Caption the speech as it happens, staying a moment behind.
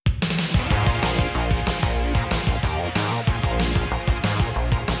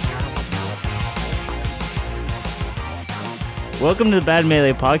Welcome to the Bad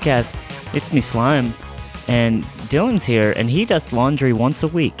Melee Podcast. It's me, Slime, and Dylan's here, and he does laundry once a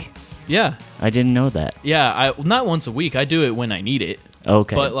week. Yeah. I didn't know that. Yeah, not once a week. I do it when I need it.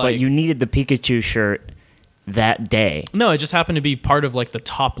 Okay, But you needed the Pikachu shirt that day. No, it just happened to be part of like the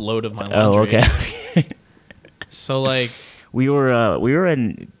top load of my laundry. Oh, okay. So like, we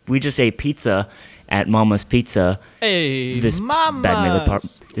just ate pizza at Mama's Pizza. hey, This mamas.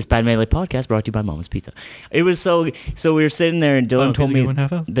 Bad Melee Podcast brought to you by Mama's Pizza. It was so we were sitting there and Dylan told me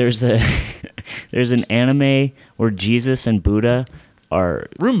there's an anime where Jesus and Buddha are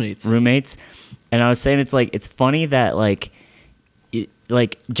roommates, and I was saying it's funny that like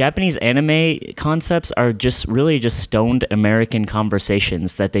Japanese anime concepts are just stoned American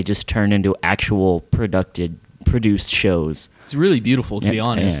conversations that they just turn into actual produced shows. It's really beautiful, to be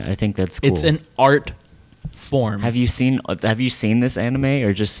honest. Yeah, I think that's cool. It's an art form. Have you seen this anime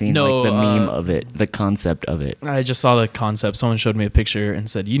or just seen No, the meme of it, the concept of it? I just saw the concept. Someone showed me a picture and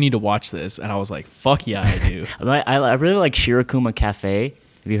said, "You need to watch this," and I was like, "Fuck yeah, I do." I really like Shirokuma Cafe.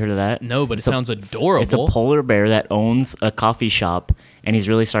 Have you heard of that? No, but it sounds adorable. It's a polar bear that owns a coffee shop, and he's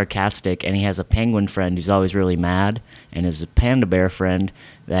really sarcastic, and he has a penguin friend who's always really mad, and his panda bear friend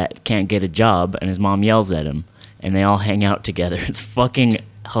that can't get a job, and his mom yells at him, and they all hang out together. It's fucking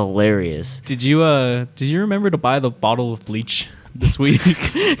hilarious. Did you remember to buy the bottle of bleach this week?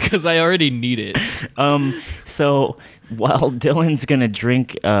 Because I already need it. So while Dylan's gonna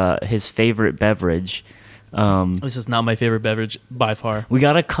drink his favorite beverage, This is not my favorite beverage by far. we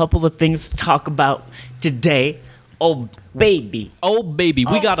got a couple of things to talk about today. Oh baby, Oh baby,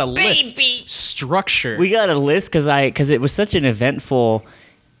 we got a list. baby. Structure. we got a list because it was such an eventful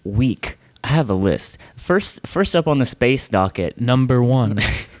week. I have a list. First up on the space docket, Number 1.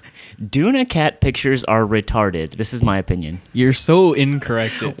 Duna cat pictures are retarded. This is my opinion. You're so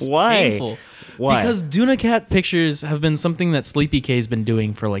incorrect. It's Why? painful. Why? Because Duna cat pictures have been something that Sleepy K's been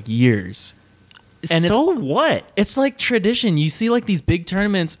doing for like years. And so what? It's like tradition. You see like these big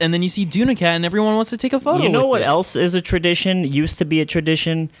tournaments and then you see Duna cat and everyone wants to take a photo You know with what it. else is a tradition? Used to be a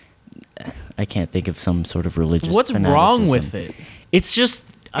tradition. I can't think of some sort of religious. What's wrong with it? It's just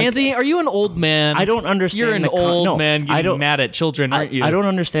Anthony, are you an old man? I don't understand. You're an old man I getting don't, mad at children, aren't you? I don't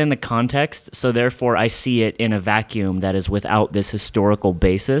understand the context, so therefore I see it in a vacuum that is without this historical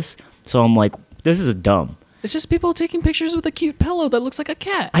basis. So I'm like, this is dumb. It's just people taking pictures with a cute pillow that looks like a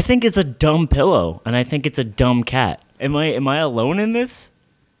cat. I think it's a dumb pillow, and I think it's a dumb cat. Am I alone in this?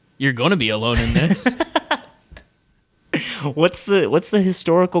 You're going to be alone in this. What's the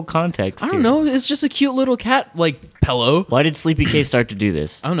historical context? I don't here? know. It's just a cute little cat, like, pillow. Why did Sleepy K start to do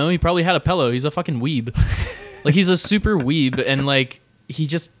this? I don't know. He probably had a pillow. He's a fucking weeb. Like, he's a super weeb, and, like, he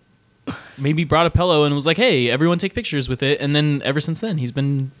just maybe brought a pillow and was like, hey, everyone take pictures with it. And then ever since then, he's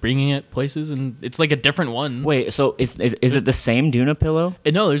been bringing it places, and it's, like, a different one. Wait, so is it the same Duna pillow?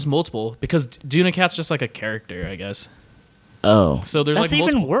 No, there's multiple, because Duna Cat's just, like, a character, I guess. Oh. So there's, That's like,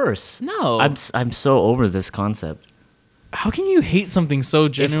 even multiple. worse. No. I'm so over this concept. How can you hate something so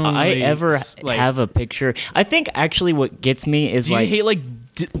genuinely? If I ever like, have a picture, I think actually what gets me is do you like hate like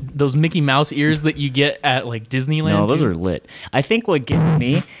those Mickey Mouse ears that you get at like Disneyland? no, those too? are lit. I think what gets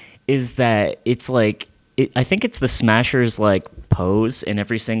me is that it's like I think it's the Smashers like pose in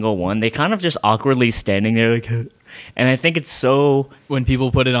every single one. They kind of just awkwardly standing there like, and I think it's so. When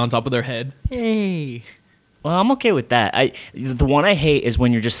people put it on top of their head. Hey. Well, I'm okay with that. The one I hate is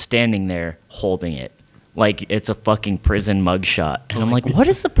when you're just standing there holding it. Like it's a fucking prison mugshot. And I'm like, what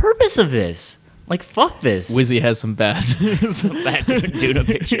is the purpose of this? Like, fuck this. Wizzy has some bad Bad Duna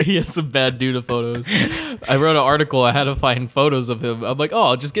pictures. He has some bad Duna photos. I wrote an article. I had to find photos of him. I'm like, oh,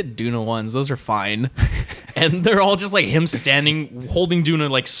 I'll just get Duna ones. Those are fine. And they're all just like him standing, holding Duna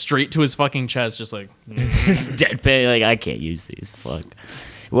like straight to his fucking chest, just like. It's deadpan. Like, I can't use these. Fuck.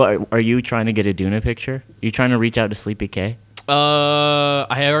 Well, are you trying to get a Duna picture? You trying to reach out to Sleepy K?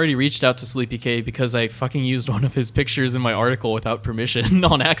 I already reached out to Sleepy K because I fucking used one of his pictures in my article without permission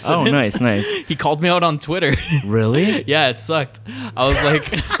on accident. Oh, nice. He called me out on Twitter. Really? Yeah, it sucked. I was like,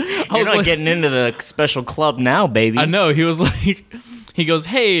 You're not getting into the special club now, baby. I know. He was like, he goes,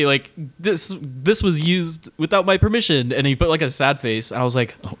 hey, like this was used without my permission, and he put like a sad face. And I was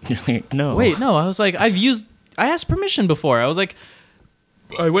like, No. wait, no. I was like, I asked permission before. I was like,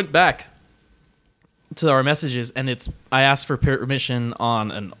 I went back to our messages, and I asked for permission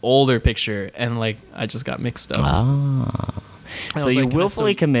on an older picture, and like I just got mixed up. Ah. I So was you like, can I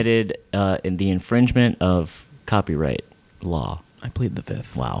willfully still- committed in the infringement of copyright law. I plead the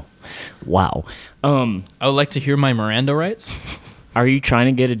fifth. Wow. I would like to hear my Miranda rights. Are you trying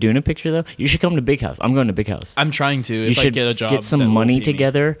to get a Duna picture though? You should come to Big House. I'm going to Big House. I'm trying to. You If I should get a job, get some that will money pay me.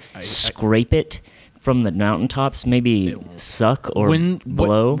 together, I- scrape it, from the mountaintops maybe suck or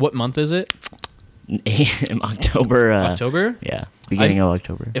blow. What month is it? October. October? Yeah, beginning of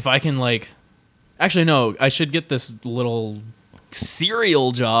October. If I can actually no, I should get this little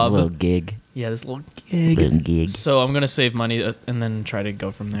cereal job. A little gig. Yeah, this little gig. So I'm gonna save money and then try to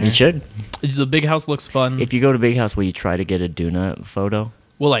go from there. You should. The big house looks fun. If you go to Big House, will you try to get a Duna photo?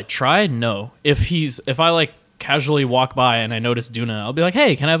 Will I try? No. If I casually walk by and I notice Duna, I'll be like,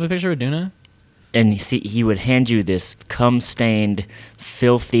 hey, can I have a picture of Duna? And he would hand you this cum-stained,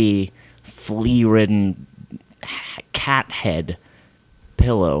 filthy, flea-ridden cat head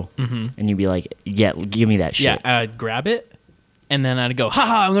pillow, and you'd be like, yeah, give me that shit. Yeah, and I'd grab it, and then I'd go,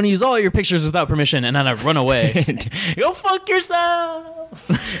 haha, I'm going to use all your pictures without permission, and then I'd run away. Go fuck yourself!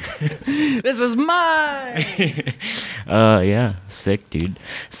 This is mine! Yeah, sick, dude.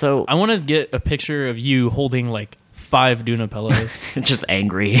 So I want to get a picture of you holding 5 Duna pillows. just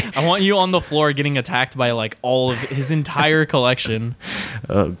angry. I want you on the floor getting attacked by all of his entire collection.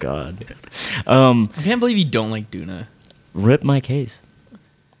 Oh, God. I can't believe you don't like Duna. Rip my case.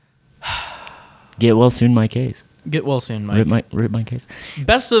 Get well soon, my case. Get well soon, Mike. Rip my case.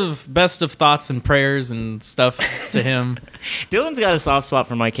 Best of thoughts and prayers and stuff to him. Dylan's got a soft spot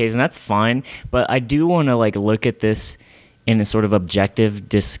for Mike Hayes, and that's fine. But I do want to look at this in a sort of objective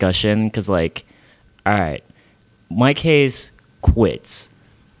discussion, because all right, Mike Hayes quits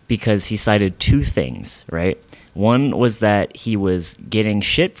because he cited 2 things, right? One was that he was getting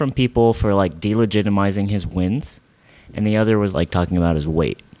shit from people for delegitimizing his wins, and the other was talking about his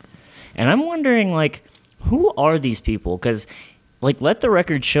weight. And I'm wondering who are these people? Because, let the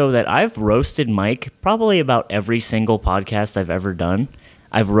record show that I've roasted Mike probably about every single podcast I've ever done.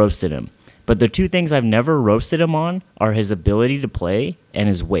 I've roasted him. But the 2 things I've never roasted him on are his ability to play and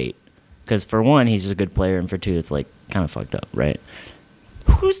his weight. Because, for one, he's just a good player, and for 2, it's, kind of fucked up, right?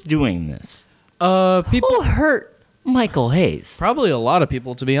 Who's doing this? People Who hurt Michael Hayes? Probably a lot of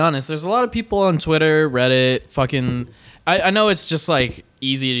people, to be honest. There's a lot of people on Twitter, Reddit, fucking... I know it's just,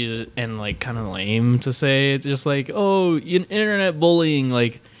 easy and, kind of lame to say. It's just internet bullying.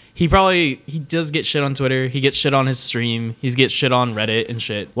 He does get shit on Twitter. He gets shit on his stream. He gets shit on Reddit and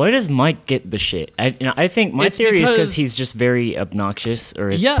shit. Why does Mike get the shit? I think my theory is because he's just very obnoxious, or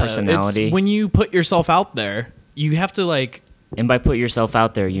his personality. It's when you put yourself out there, you have to, And by put yourself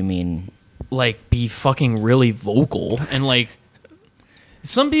out there, you mean... be fucking really vocal. And,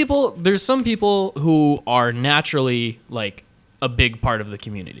 there's some people who are naturally, a big part of the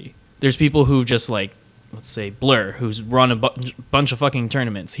community. There's people who just, let's say Blur, who's run a bunch of fucking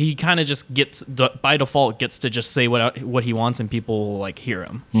tournaments. He kind of just by default, gets to just say what he wants, and people, hear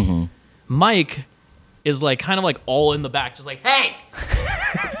him. Mm-hmm. Mike is, kind of, all in the back, just hey!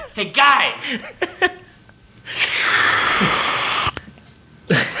 Hey, guys!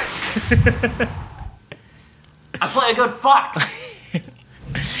 I play a good fox.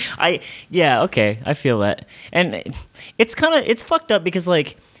 Okay, I feel that. And it's fucked up because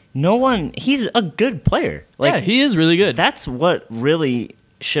he's a good player. Yeah, he is really good. That's what really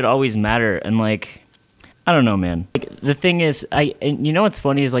should always matter. And I don't know, man. The thing is, and you know what's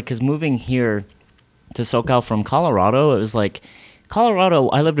funny is because moving here to SoCal from Colorado, it was Colorado,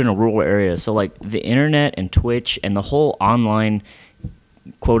 I lived in a rural area, so the internet and Twitch and the whole online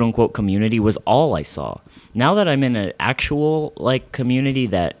quote unquote community was all I saw. Now that I'm in an actual community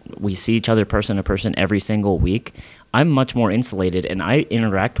that we see each other person to person every single week, I'm much more insulated, and I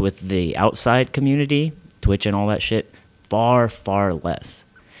interact with the outside community, Twitch and all that shit, far, far less.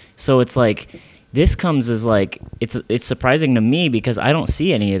 So it's this comes as it's surprising to me because I don't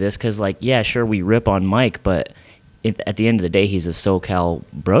see any of this because yeah, sure, we rip on Mike, but at the end of the day, he's a SoCal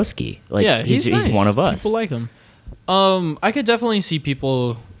broski. Yeah, he's nice. one of us. People like him. I could definitely see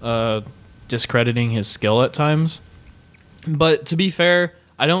people discrediting his skill at times, but to be fair,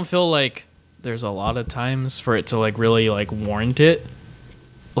 I don't feel there's a lot of times for it to really warrant it.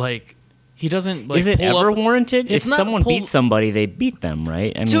 He doesn't is it ever warranted? If someone beats somebody, they beat them,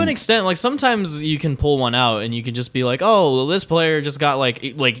 right? To an extent, sometimes you can pull one out and you can just be oh, well, this player just got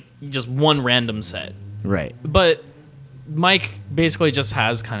just one random set, right? But Mike basically just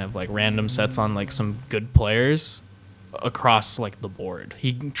has kind of random sets on some good players across the board.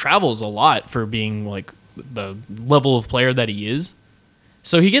 He travels a lot for being the level of player that he is.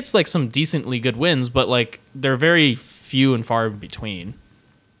 So he gets some decently good wins, but they're very few and far between.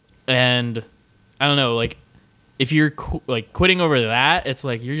 And I don't know, if you're quitting over that, it's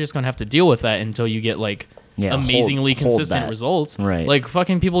you're just going to have to deal with that until you get amazingly consistent results. Right.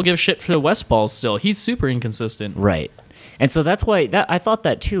 Fucking people give shit for the West Balls still. He's super inconsistent. Right. And so that's why I thought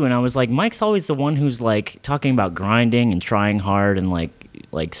that too, and I was Mike's always the one who's talking about grinding and trying hard and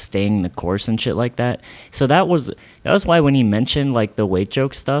like staying the course and shit like that. So that was why when he mentioned like the weight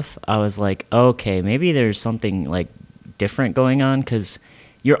joke stuff, I was like, okay, maybe there's something like different going on, because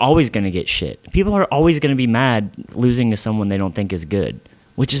you're always going to get shit. People are always going to be mad losing to someone they don't think is good,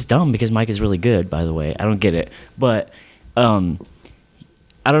 which is dumb because Mike is really good, by the way. I don't get it. But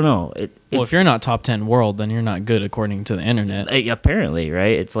I don't know. Well, if you're not top 10 world, then you're not good according to the internet. Apparently,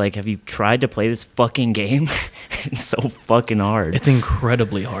 right? It's like, have you tried to play this fucking game? It's so fucking hard. It's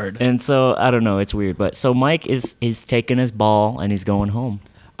incredibly hard. And so, I don't know. It's weird. But so Mike is taking his ball and he's going home.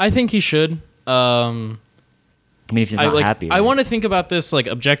 I think he should. I mean, if he's not happy. I want to think about this like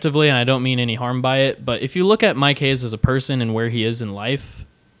objectively, and I don't mean any harm by it. But if you look at Mike Hayes as a person and where he is in life,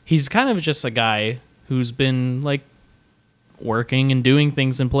 he's kind of just a guy who's been like working and doing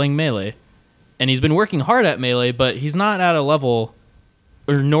things and playing Melee. And he's been working hard at Melee, but he's not at a level,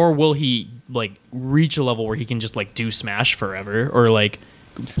 or nor will he like reach a level where he can just like do Smash forever or like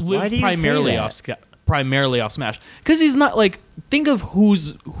live primarily off Smash. Because he's not like, think of who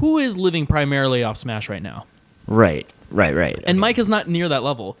is living primarily off Smash right now. Right. And Mike is not near that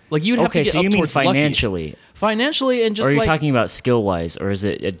level. Like you'd have to get so up you mean towards financially? Lucky. Financially, and just or are you like, talking about skill wise, or is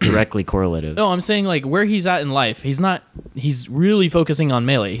it directly correlative? No, I'm saying like where he's at in life. He's really focusing on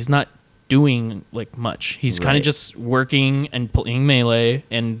Melee. He's not doing like much. He's kind of just working and playing Melee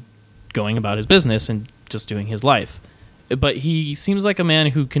and going about his business and just doing his life. But he seems like a man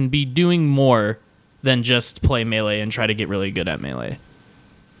who can be doing more than just play Melee and try to get really good at Melee.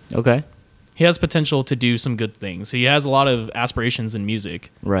 Okay. He has potential to do some good things. He has a lot of aspirations in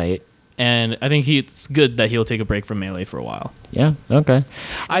music. Right. And I think it's good that he'll take a break from Melee for a while. Yeah, okay.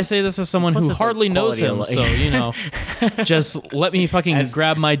 I say this as someone who hardly knows him, so, just let me fucking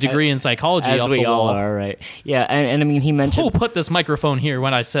grab my degree in psychology off the wall. As we all are, right. Yeah, and I mean, he mentioned... Who put this microphone here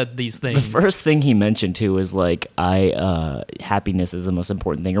when I said these things? The first thing he mentioned, too, was, like, happiness is the most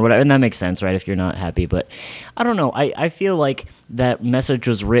important thing, or whatever, and that makes sense, right, if you're not happy, but I don't know. I feel like that message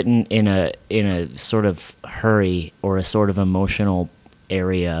was written in a sort of hurry or a sort of emotional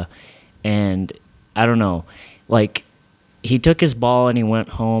area. And I don't know, like, he took his ball and he went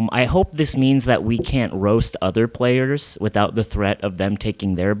home. I hope this means that we can't roast other players without the threat of them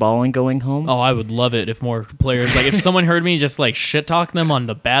taking their ball and going home. Oh, I would love it if more players, like, if someone heard me just, like, shit-talk them on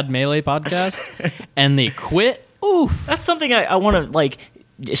the Bad Melee podcast and they quit, ooh. That's something I want to, like,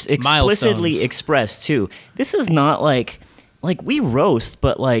 just explicitly express, too. This is not, like, we roast,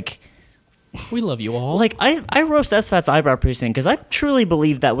 but, like... We love you all. Like, I roast SFAT's eyebrow piercing because I truly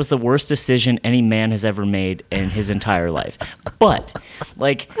believe that was the worst decision any man has ever made in his entire life. But,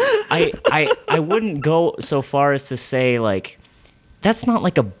 like, I wouldn't go so far as to say, like, that's not,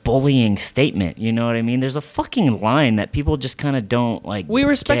 like, a bullying statement, you know what I mean? There's a fucking line that people just kind of don't, like, we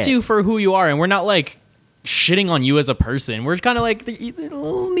respect you for who you are, and we're not, like, shitting on you as a person. We're kind of like the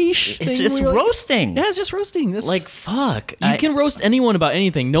little niche thing. It's just roasting. Yeah, it's just roasting. This, like, fuck. You can roast anyone about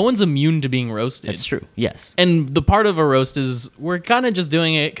anything. No one's immune to being roasted. That's true. Yes. And the part of a roast is we're kind of just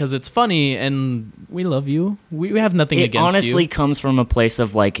doing it because it's funny and we love you. We have nothing against you. It honestly comes from a place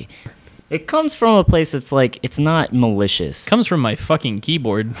of, like... It comes from a place that's, like, it's not malicious. It comes from my fucking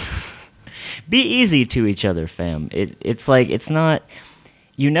keyboard. Be easy to each other, fam. It's like, it's not...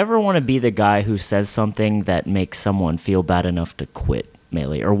 You never want to be the guy who says something that makes someone feel bad enough to quit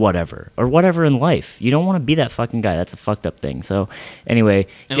Melee or whatever in life. You don't want to be that fucking guy. That's a fucked up thing. So anyway,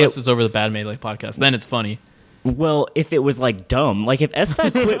 unless it's over the Bad Melee podcast, then it's funny. Well, if it was like dumb, like if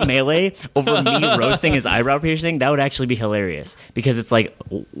SFAT quit Melee over me roasting his eyebrow piercing, that would actually be hilarious because it's like,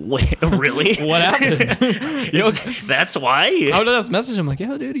 wait, really? What happened? You okay? That's why? I would just message him like,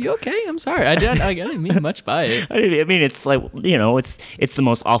 yo, dude, you okay? I'm sorry. I didn't mean much by it. I mean, it's like, it's the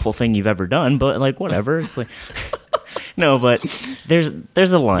most awful thing you've ever done, but like, whatever. It's like, no, but there's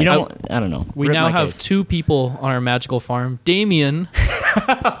a line. I don't know. We now have two people on our magical farm. Damien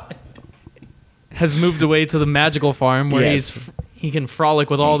has moved away to the magical farm where he can frolic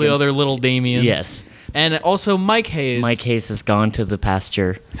with all the other little Damiens. Yes. And also Mike Hayes. Mike Hayes has gone to the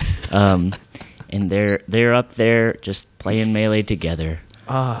pasture. And they're up there just playing Melee together.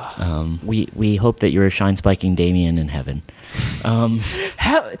 We hope that you're a shine spiking Damien in heaven.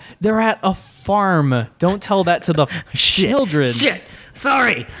 They're at a farm. Don't tell that to the children. Shit.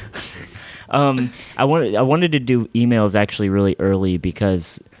 Sorry. I wanted to do emails actually really early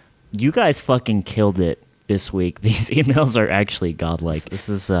because you guys fucking killed it this week. These emails are actually godlike. This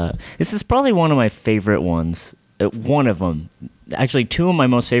is probably one of my favorite ones. One of them. Actually, two of my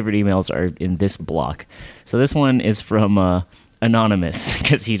most favorite emails are in this block. So this one is from anonymous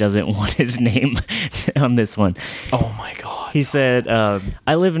because he doesn't want his name on this one. Oh my god. He said,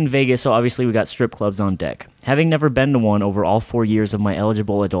 I live in Vegas, so obviously we got strip clubs on deck. Having never been to one over all 4 years of my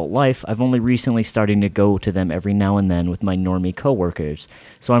eligible adult life, I've only recently starting to go to them every now and then with my normie coworkers.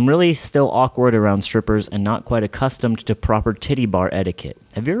 So I'm really still awkward around strippers and not quite accustomed to proper titty bar etiquette.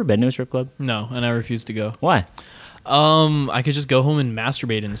 Have you ever been to a strip club? No, and I refuse to go. Why? I could just go home and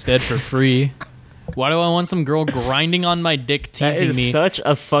masturbate instead for free. Why do I want some girl grinding on my dick teasing That is me? such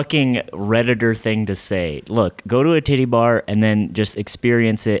a fucking Redditor thing to say. Look, go to a titty bar and then just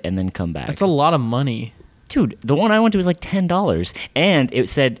experience it and then come back. That's a lot of money. Dude, the one I went to was like $10. And it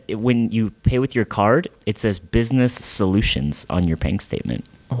said when you pay with your card, it says business solutions on your bank statement.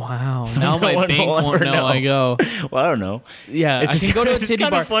 Wow. So now no my one bank will won't ever know know. I go. Well, I don't know. Yeah, It's I can go to a it's titty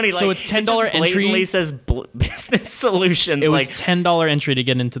kinda bar. Funny. So Like, it's it $10 just blatantly entry. says business solutions. It was like, $10 entry to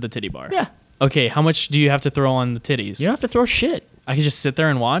get into the titty bar. yeah. Okay, how much do you have to throw on the titties? You don't have to throw shit. I can just sit there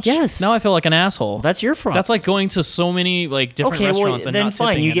and watch? Yes. Now I feel like an asshole. That's your fault. That's like going to so many like different restaurants and then not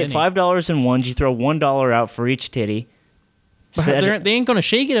fine. tipping You at get any. $5 in ones. You throw $1 out for each titty. But Set- they ain't gonna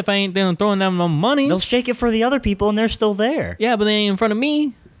shake it if I ain't then throwing them no money. They'll shake it for the other people, and they're still there. Yeah, but they ain't in front of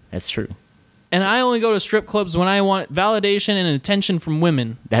me. That's true. And I only go to strip clubs when I want validation and attention from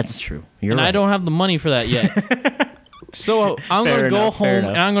women. That's true. You're And right. I don't have the money for that yet. So I'm Fair gonna go enough, fair home enough.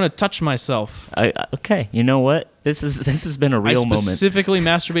 and I'm gonna touch myself. Okay, you know what? This has been a I real moment. specifically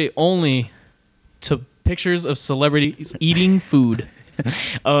masturbate only to pictures of celebrities eating food.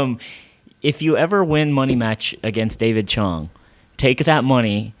 If you ever win Money Match against David Chong, take that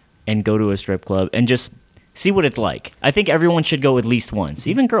money and go to a strip club and just see what it's like. I think everyone should go at least once,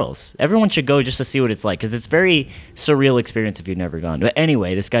 even girls. Everyone should go just to see what it's like because it's a very surreal experience if you've never gone. But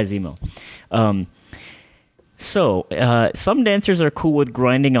anyway, this guy's email. Some dancers are cool with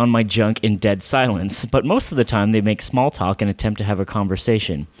grinding on my junk in dead silence, but most of the time they make small talk and attempt to have a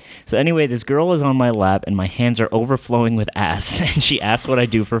conversation. So anyway, this girl is on my lap and my hands are overflowing with ass, and she asks what I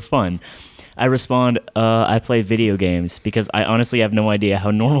do for fun. I respond, I play video games, because I honestly have no idea how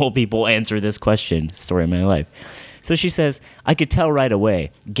normal people answer this question. Story of my life. So she says, I could tell right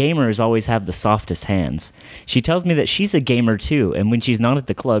away. Gamers always have the softest hands. She tells me that she's a gamer too, and when she's not at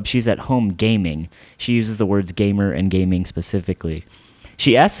the club, she's at home gaming. She uses the words gamer and gaming specifically.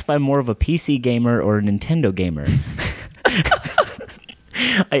 She asks if I'm more of a PC gamer or a Nintendo gamer.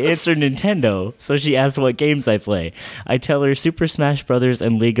 I answer Nintendo, so she asks what games I play. I tell her Super Smash Bros.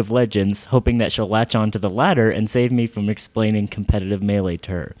 And League of Legends, hoping that she'll latch on to the latter and save me from explaining competitive Melee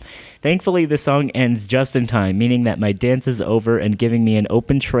to her. Thankfully, the song ends just in time, meaning that my dance is over and giving me an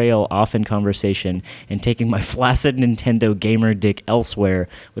open trail off in conversation and taking my flaccid Nintendo gamer dick elsewhere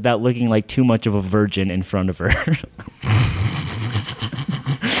without looking like too much of a virgin in front of her.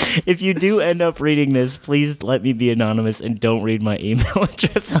 If you do end up reading this, please let me be anonymous and don't read my email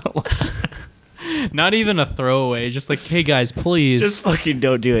address out loud. Not even a throwaway. Just like, hey guys, please Just fucking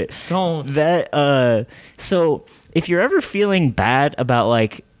don't do it. don't. So if you're ever feeling bad about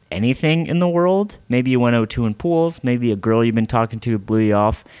like anything in the world, maybe you went 0-2 in pools, maybe a girl you've been talking to blew you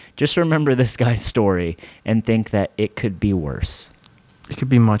off, just remember this guy's story and think that it could be worse. It could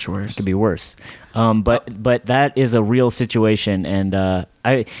be much worse. It could be worse. But that is a real situation, and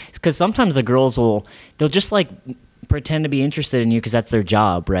because sometimes the girls they'll just like pretend to be interested in you because that's their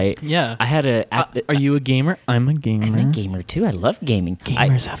job, right? Yeah. I had Are you a gamer? I'm a gamer. I'm a gamer too. I love gaming.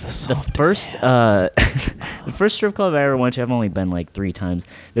 Gamers have the The softest first hands. the first strip club I ever went to, I've only been like 3 times.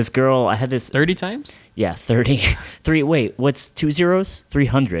 This girl, I had this 30 times? yeah, 30. 3 wait, what's 2 zeros?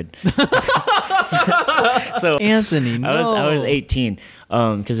 300. So Anthony, no. I was 18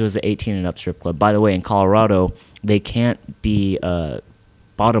 because it was an 18 and up strip club. By the way, in Colorado, they can't be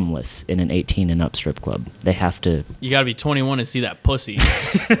bottomless in an 18 and up strip club. They have to. You gotta be 21 to see that pussy.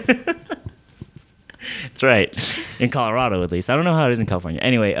 That's right. In Colorado, at least. I don't know how it is in California.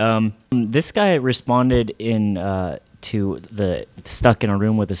 Anyway, this guy responded to the stuck in a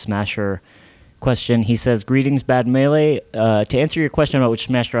room with a smasher question. He says, greetings, Bad Melee. To answer your question about which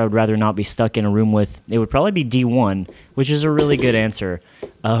smasher I would rather not be stuck in a room with, it would probably be D1, which is a really good answer.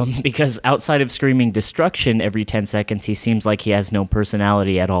 Because outside of screaming destruction every 10 seconds, he seems like he has no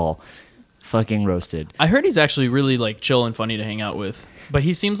personality at all. Fucking roasted. I heard he's actually really like chill and funny to hang out with. But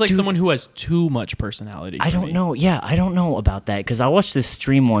he seems like someone who has too much personality. I don't know. Yeah, I don't know about that because I watched this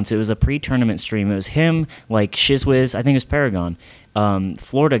stream once. It was a pre-tournament stream. It was him, like Shizwiz, I think it was Paragon,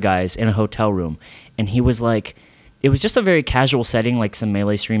 Florida guys in a hotel room. And he was like, it was just a very casual setting like some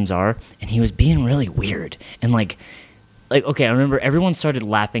Melee streams are. And he was being really weird. And like, like, okay, I remember everyone started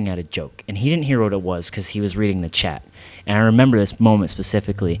laughing at a joke, and he didn't hear what it was because he was reading the chat. And I remember this moment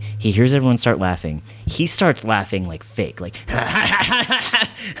specifically. He hears everyone start laughing. He starts laughing like fake, like,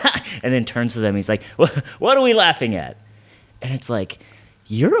 and then turns to them. He's like, what are we laughing at? And it's like,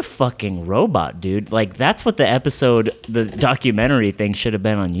 you're a fucking robot, dude. Like, that's what the documentary thing should have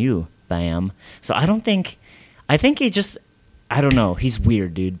been on you, fam. So I think he just, I don't know. He's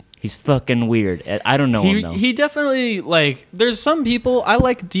weird, dude. He's fucking weird. I don't know him, though. He definitely, like, there's some people, I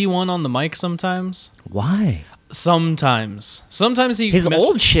like D1 on the mic sometimes. Why? Sometimes he... His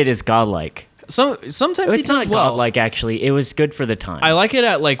old shit is godlike. Sometimes he It's does not well. godlike, actually. It was good for the time. I like it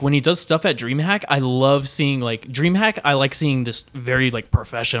at, like, when he does stuff at DreamHack, I love seeing, like, DreamHack, I like seeing this very, like,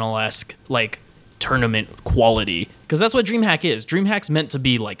 professional-esque, like, tournament quality. Because that's what DreamHack is. DreamHack's meant to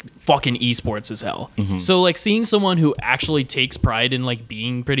be, like, fucking esports as hell. Mm-hmm. So, like, seeing someone who actually takes pride in, like,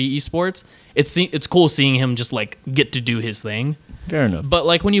 being pretty esports, it's cool seeing him just, like, get to do his thing. Fair enough. But,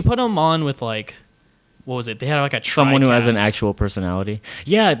 like, when you put him on with, like... What was it? They had like a Someone who has an TriCast. actual personality.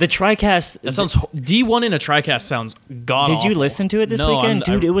 Yeah, the TriCast. That sounds D1 in a TriCast sounds god. Did you listen to it this weekend?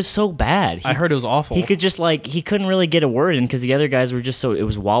 Dude, it was so bad. I heard it was awful. He could just he couldn't really get a word in because the other guys were just so. It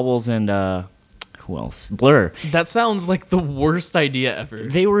was Wobbles and who else? Blur. That sounds like the worst idea ever.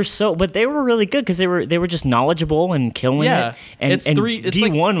 They were but they were really good because they were just knowledgeable and killing Yeah, it. And it's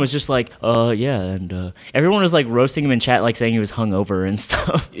D1 was just like, yeah, and everyone was like roasting him in chat, like saying he was hungover and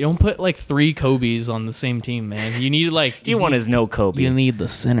stuff. You don't put like 3 Kobe's on the same team, man. You need like D1 is no Kobe. You need the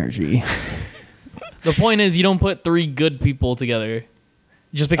synergy. The point is, you don't put 3 good people together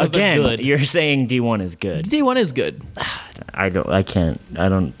just because Again, they're good. you're saying D1 is good. D1 is good. I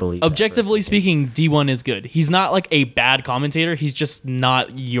don't believe that Objectively for a second. speaking, D1 is good. He's not like a bad commentator. He's just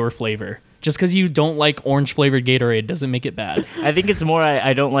not your flavor. Just because you don't like orange flavored Gatorade doesn't make it bad. I think it's more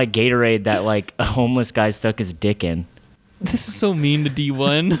I don't like Gatorade that like a homeless guy stuck his dick in. This is so mean to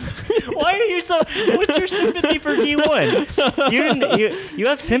D1. Why are you so? What's your sympathy for D1? You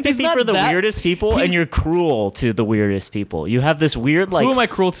have sympathy not for the that- weirdest people, and you're cruel to the weirdest people. You have this weird like Who am I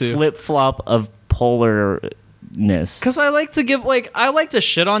cruel to? flip flop of polarness. Because I like to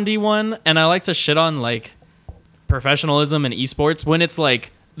shit on D1 and I like to shit on like professionalism and esports when it's like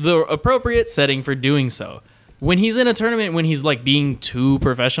the appropriate setting for doing so. When he's in a tournament, when he's like being too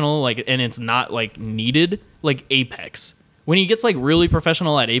professional, like, and it's not like needed, like Apex. When he gets like really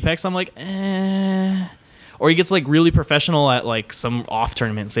professional at Apex, I'm like, eh. Or he gets like really professional at like some off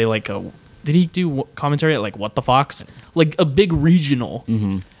tournament, say like did he do commentary at like What the Fox? Like a big regional.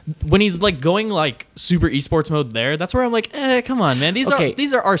 Mm-hmm. When he's like going like super esports mode there, that's where I'm like, come on, man. These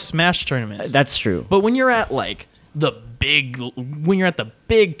are our Smash tournaments. That's true. But when you're at like when you're at the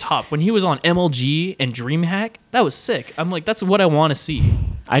big top, when he was on MLG and DreamHack, that was sick. I'm like, that's what I want to see.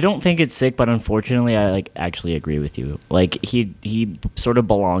 I don't think it's sick, but unfortunately, I like actually agree with you. Like he sort of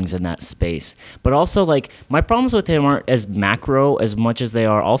belongs in that space. But also, like my problems with him aren't as macro as much as they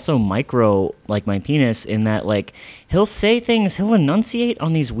are also micro, like my penis. In that, like he'll say things, he'll enunciate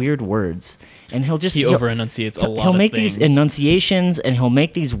on these weird words, and he'll over enunciates a lot. He'll of make things. these enunciations, and he'll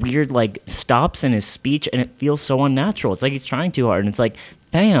make these weird like stops in his speech, and it feels so unnatural. It's like he's trying too hard, and it's like,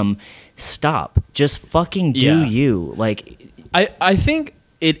 bam, stop, just fucking do you. Like, I think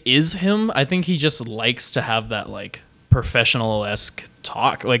it is him. I think he just likes to have that like professional-esque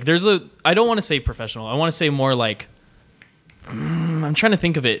talk. Like I don't want to say professional. I want to say more like, I'm trying to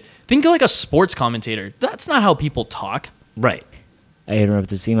think of it. Think of like a sports commentator. That's not how people talk. right. I interrupted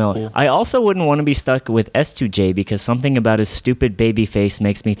this email. Cool. I also wouldn't want to be stuck with S2J because something about his stupid baby face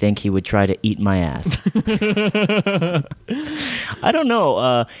makes me think he would try to eat my ass. I don't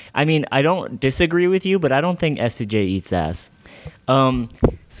know. I mean, I don't disagree with you, but I don't think S2J eats ass.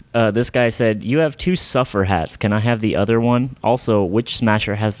 This guy said, you have 2 suffer hats. Can I have the other one? Also, which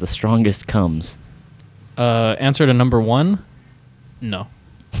Smasher has the strongest comes? Answer to number 1? No.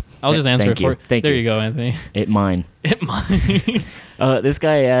 I'll just answer Thank it for you. Thank There you. you go, Anthony. It mine. It might. This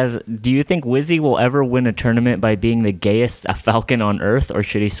guy asks, do you think Wizzy will ever win a tournament by being the gayest Falcon on Earth, or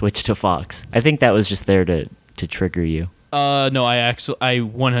should he switch to Fox? I think that was just there to trigger you. No, I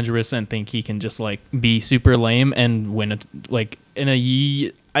 100% think he can just like be super lame and win like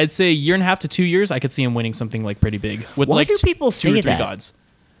in I'd say a year and a half to 2 years, I could see him winning something like pretty big with Why like do people 2 say or 3 that? gods.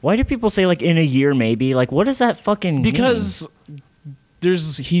 Why do people say like in a year maybe? Like what does that fucking Because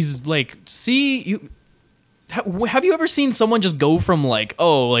he's like, see you. Have you ever seen someone just go from like,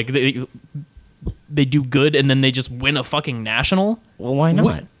 oh, like they do good and then they just win a fucking national? Well, why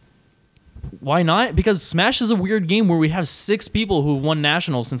not? Why not? Because Smash is a weird game where we have 6 people who won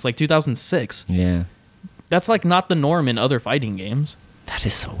nationals since like 2006. Yeah. That's like not the norm in other fighting games. That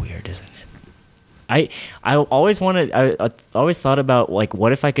is so weird, isn't it? I always wanted. I always thought about like,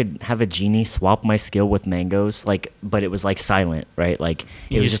 what if I could have a genie swap my skill with mangoes, like, but it was like silent, right? Like it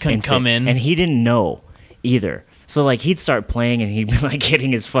You was just just couldn't instant. come in? And he didn't know either. So like he'd start playing and he'd be like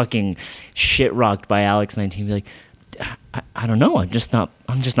getting his fucking shit rocked by Alex 19. Be like, I don't know. I'm just not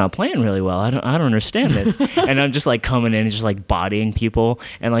playing really well. I don't understand this. And I'm just like coming in and just like bodying people.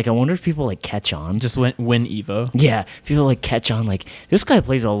 And like I wonder if people like catch on. Just win Evo. Yeah, people like catch on. Like this guy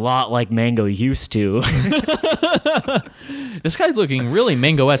plays a lot like Mango used to. This guy's looking really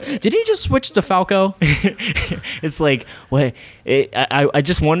Mango-esque. Did he just switch to Falco? It's like what? I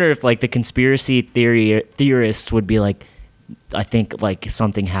just wonder if like the conspiracy theorists would be like, I think like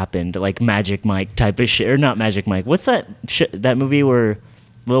something happened, like Magic Mike type of shit, or not Magic Mike. What's that that movie where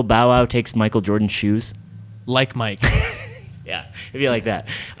Lil Bow Wow takes Michael Jordan's shoes? Like Mike. Yeah, it'd be like that.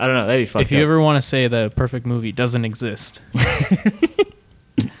 I don't know. That'd be fucked If you up. ever want to say the perfect movie doesn't exist,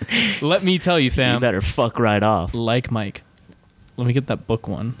 let me tell you, You fam. better fuck right off. Like Mike. Let me get that book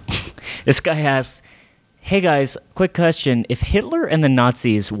one. This guy asks, "Hey guys, quick question. If Hitler and the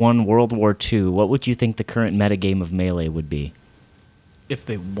Nazis won World War II, what would you think the current metagame of Melee would be?" If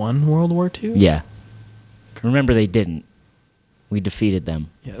they won World War II? Yeah. Remember, they didn't. We defeated them.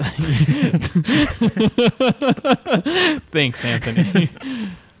 Yeah. Thanks, Anthony.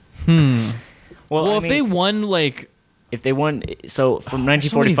 Well, I if mean, they won, like, if they won, so from so many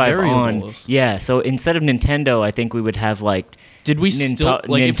 1945 on, variables. yeah. So instead of Nintendo, I think we would have like did we still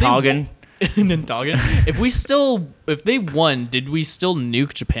like if they Nintogen. Nintogen? If they won, did we still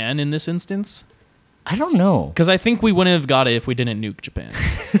nuke Japan in this instance? I don't know. Because I think we wouldn't have got it if we didn't nuke Japan.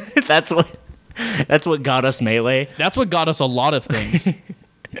 That's what got us Melee. That's what got us a lot of things.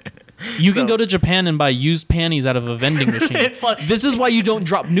 You can go to Japan and buy used panties out of a vending machine. This is why you don't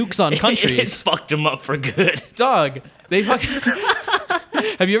drop nukes on It countries. fucked them up for good. Dog, they fucking...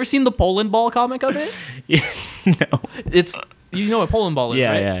 Have you ever seen the Poland Ball comic of it? No. It's... You know what Poland Ball is,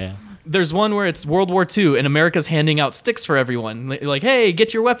 Yeah, right? yeah. There's one where it's World War II and America's handing out sticks for everyone. Like, hey,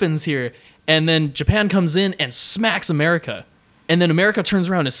 get your weapons here. And then Japan comes in and smacks America. And then America turns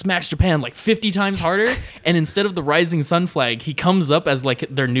around and smacks Japan like 50 times harder. And instead of the rising sun flag, he comes up as like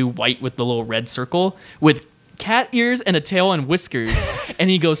their new white with the little red circle with cat ears and a tail and whiskers. And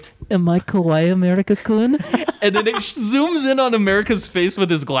he goes, "Am I kawaii, America-kun?" And then it zooms in on America's face with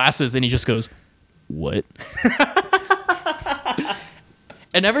his glasses. And he just goes, "What?"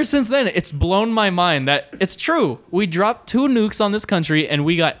 And ever since then, it's blown my mind that it's true. We dropped 2 nukes on this country and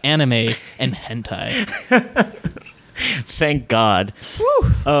we got anime and hentai. Thank God.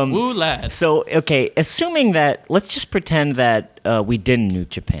 Woo, lad. So, okay, assuming that, let's just pretend that we didn't nuke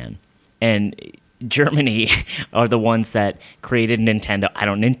Japan, and Germany are the ones that created Nintendo.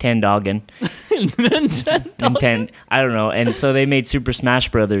 Nintendogen. Nintendo. I don't know. And so they made Super Smash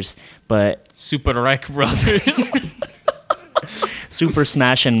Brothers, but Super Reich Brothers. Super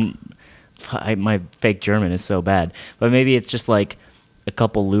Smash and my fake German is so bad. But maybe it's just like a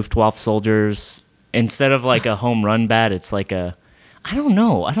couple Luftwaffe soldiers. Instead of like a home run bat, it's like a... I don't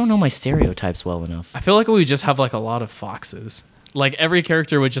know my stereotypes well enough. I feel like we just have like a lot of foxes. Like every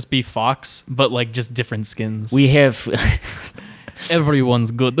character would just be fox, but like just different skins. We have...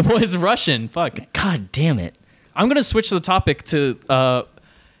 Everyone's good. The boy is Russian. Fuck. God damn it. I'm going to switch the topic to...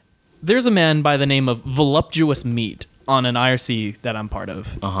 there's a man by the name of Voluptuous Meat on an IRC that I'm part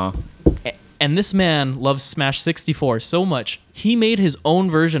of. Uh-huh. And this man loves Smash 64 so much, he made his own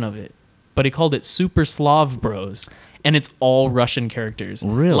version of it, but he called it Super Slav Bros. And it's all Russian characters.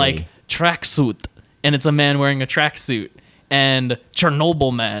 Really? Like Tracksuit, and it's a man wearing a tracksuit. And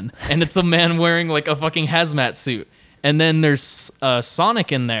Chernobyl Man, and it's a man wearing like a fucking hazmat suit. And then there's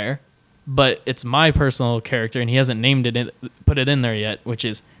Sonic in there, but it's my personal character, and he hasn't named it, put it in there yet, which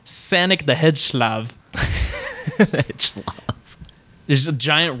is Sonic the Hedgehog. There's a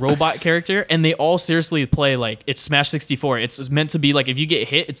giant robot character, and they all seriously play like it's Smash 64. It's meant to be like if you get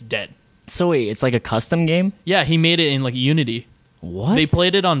hit, it's dead. So wait, it's like a custom game? Yeah, he made it in like Unity. What? They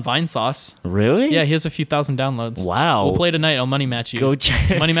played it on Vinesauce. Really? Yeah, he has a few thousand downloads. Wow. We'll play tonight. I'll money match you. Go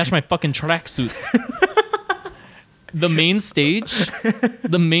check. Money match my fucking tracksuit. The main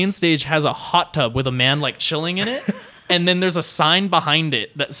stage has a hot tub with a man like chilling in it, and then there's a sign behind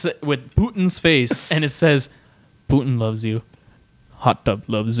it that's with Putin's face, and it says, "Putin loves you. Hot tub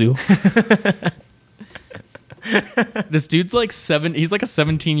loves you." This dude's like he's like a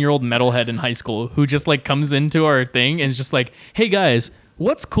 17-year-old metalhead in high school who just like comes into our thing and is just like, "Hey guys,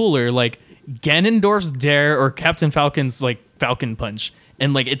 what's cooler, like Ganondorf's Dare or Captain Falcon's like Falcon Punch?"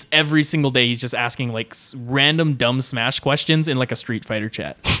 And like it's every single day he's just asking like random dumb Smash questions in like a Street Fighter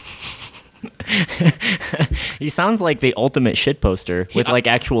chat. He sounds like the ultimate shit poster with like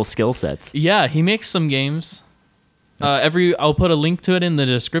actual skill sets. Yeah, he makes some games. I'll put a link to it in the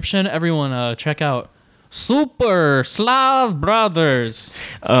description. Everyone, check out Super Slav Brothers.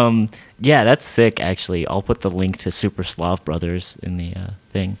 Yeah, that's sick. Actually, I'll put the link to Super Slav Brothers in the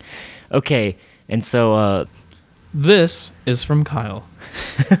thing. Okay, and so This is from Kyle.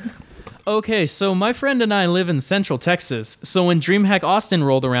 Okay, so my friend and I live in Central Texas. So when DreamHack Austin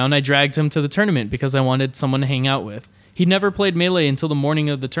rolled around, I dragged him to the tournament because I wanted someone to hang out with. He never played Melee until the morning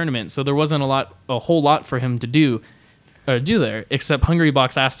of the tournament, so there wasn't a whole lot for him to do there, except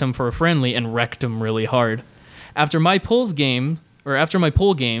Hungrybox asked him for a friendly and wrecked him really hard. After my pool games,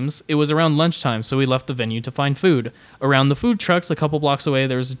 it was around lunchtime, so we left the venue to find food. Around the food trucks, a couple blocks away,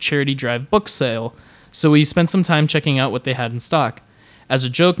 there was a charity drive book sale, so we spent some time checking out what they had in stock. As a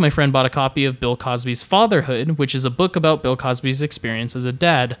joke, my friend bought a copy of Bill Cosby's Fatherhood, which is a book about Bill Cosby's experience as a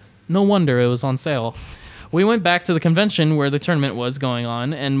dad. No wonder it was on sale. We went back to the convention where the tournament was going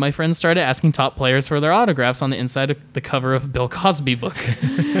on, and my friend started asking top players for their autographs on the inside of the cover of Bill Cosby book.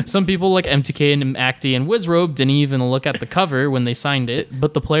 Some people like MTK and Acti and Wizrobe didn't even look at the cover when they signed it,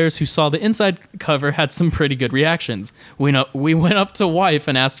 but the players who saw the inside cover had some pretty good reactions. We went up to Wife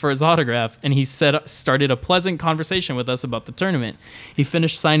and asked for his autograph, and he started a pleasant conversation with us about the tournament. He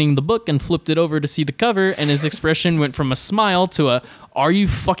finished signing the book and flipped it over to see the cover, and his expression went from a smile to a "Are you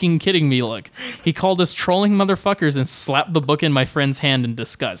fucking kidding me?" look. He called us trolling motherfuckers and slapped the book in my friend's hand in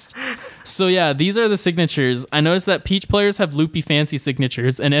disgust. So yeah, these are the signatures. I noticed that Peach players have loopy fancy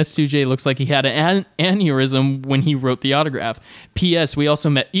signatures, and S2J looks like he had an aneurysm when he wrote the autograph. P.S. We also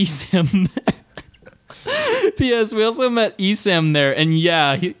met Esam. P.S. We also met Esam there, and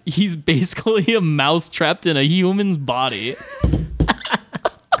yeah, he's basically a mouse trapped in a human's body.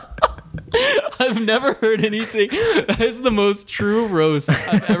 I've never heard anything that is the most true roast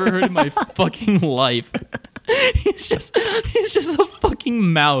I've ever heard in my fucking life. He's just a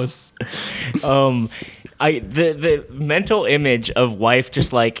fucking mouse. The mental image of Wife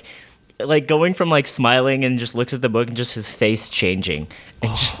just like going from like smiling and just looks at the book and just his face changing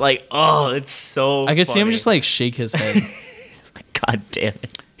and just like, oh, it's so I could see him funny. just like shake his head. It's like, God damn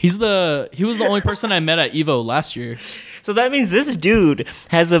it. He was the only person I met at Evo last year. So that means this dude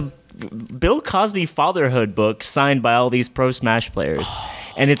has a Bill Cosby Fatherhood book signed by all these pro Smash players,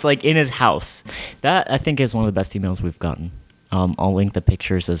 and it's like in his house. That I think is one of the best emails we've gotten. I'll link the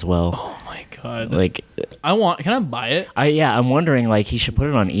pictures as well. Oh my god! Like, can I buy it? I'm wondering like he should put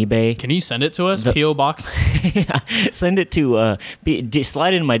it on eBay. Can you send it to us? PO Box. Yeah, send it to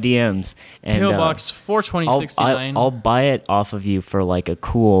slide in my DMs and PO Box 42069. I'll buy it off of you for like a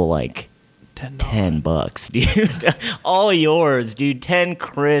cool like $10, dude. All yours, dude. 10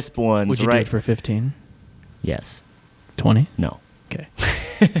 crisp ones. Would you do it for 15? Yes. 20? No. Okay.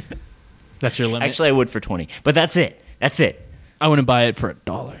 That's your limit. Actually, I would for 20, but that's it. I wouldn't buy it for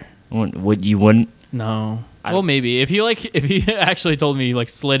 $1. Would you? Wouldn't? No. Well, maybe if he actually told me like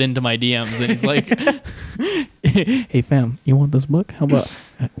slid into my DMs and he's like, "Hey fam, you want this book? How about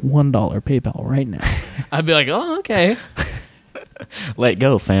 $1 PayPal right now?" I'd be like, "Oh, okay." Let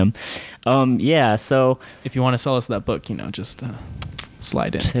go, fam. Yeah. So if you want to sell us that book, just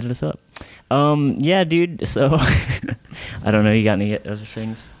slide in. Just hit us up. Yeah, dude. So I don't know. You got any other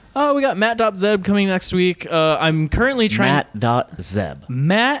things? Oh, we got Matt.Zeb coming next week. I'm currently trying. Matt.Zeb.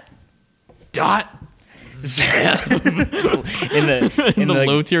 Matt.Zeb. in the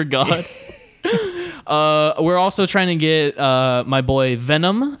low tier god. We're also trying to get my boy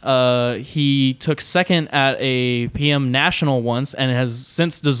Venom. He took second at a PM National once and has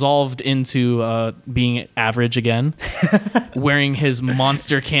since dissolved into being average again, wearing his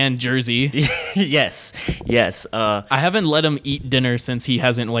Monster Can jersey. Yes. I haven't let him eat dinner since he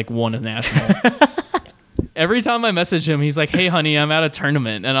hasn't won a national. Every time I message him, he's like, "Hey, honey, I'm at a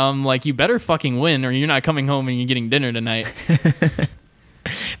tournament," and I'm like, "You better fucking win, or you're not coming home and you're getting dinner tonight."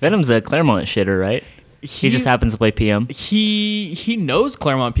 Venom's a Claremont shitter, right? He just happens to play PM. He knows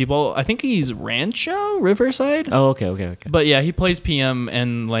Claremont people. I think he's Rancho Riverside. Oh, okay. But yeah, he plays PM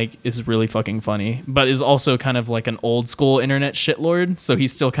and is really fucking funny, but is also kind of like an old school internet shitlord. So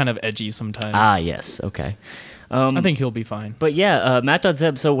he's still kind of edgy sometimes. Ah, yes. Okay. I think he'll be fine. But yeah,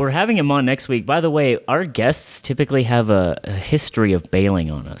 Matt.Zeb, so we're having him on next week. By the way, our guests typically have a history of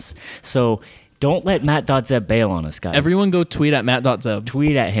bailing on us. So don't let Matt.Zeb bail on us, guys. Everyone go tweet at Matt.Zeb.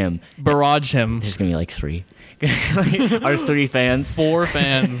 Tweet at him. Barrage him. There's going to be 3. Our 3 fans. 4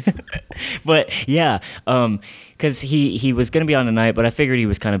 fans. But yeah, because he was going to be on tonight, but I figured he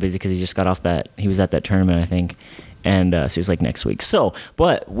was kind of busy because he just got off he was at that tournament, I think. And so he's like, next week. So,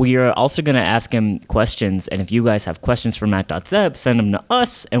 but we are also going to ask him questions. And if you guys have questions for Matt.Zeb, send them to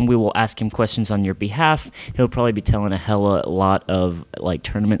us, and we will ask him questions on your behalf. He'll probably be telling a hella lot of like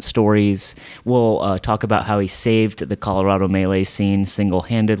tournament stories. We'll talk about how he saved the Colorado Melee scene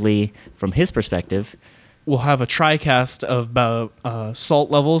single-handedly from his perspective. We'll have a TriCast about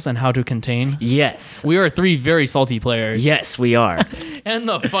salt levels and how to contain. Yes. We are 3 very salty players. Yes, we are. And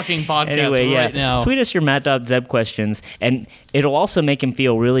the fucking podcast Anyway, right now. Tweet us your Matt.Zeb questions, and it'll also make him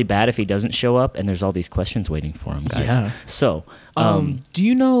feel really bad if he doesn't show up, and there's all these questions waiting for him, guys. Yeah. So, Do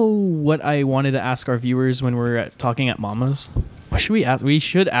you know what I wanted to ask our viewers when we're talking at Mama's? What should we ask? We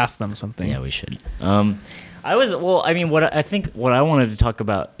should ask them something. yeah, we should. What I wanted to talk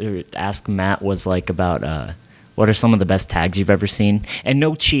about, or ask Matt, was like about what are some of the best tags you've ever seen, and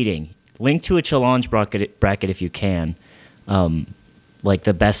no cheating. Link to a challenge bracket if you can, like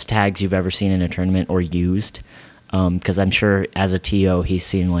the best tags you've ever seen in a tournament or used, because I'm sure as a TO he's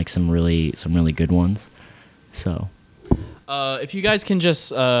seen like some really good ones. So, if you guys can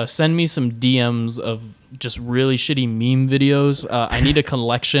just send me some DMs of just really shitty meme videos. I need a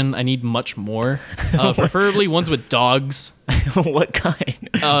collection. I need much more. Preferably ones with dogs. what kind?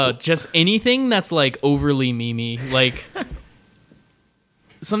 Just anything that's like overly memey. Like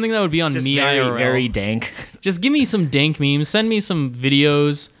something that would be on Just me very, IRL. very dank. Just give me some dank memes. Send me some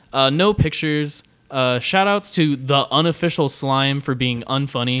videos. No pictures. Shout outs to the unofficial slime for being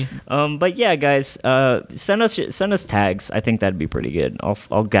unfunny. But yeah, guys, send us tags. I think that'd be pretty good.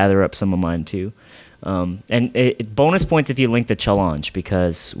 I'll gather up some of mine too. And bonus points if you link the challenge,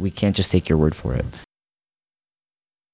 because we can't just take your word for it.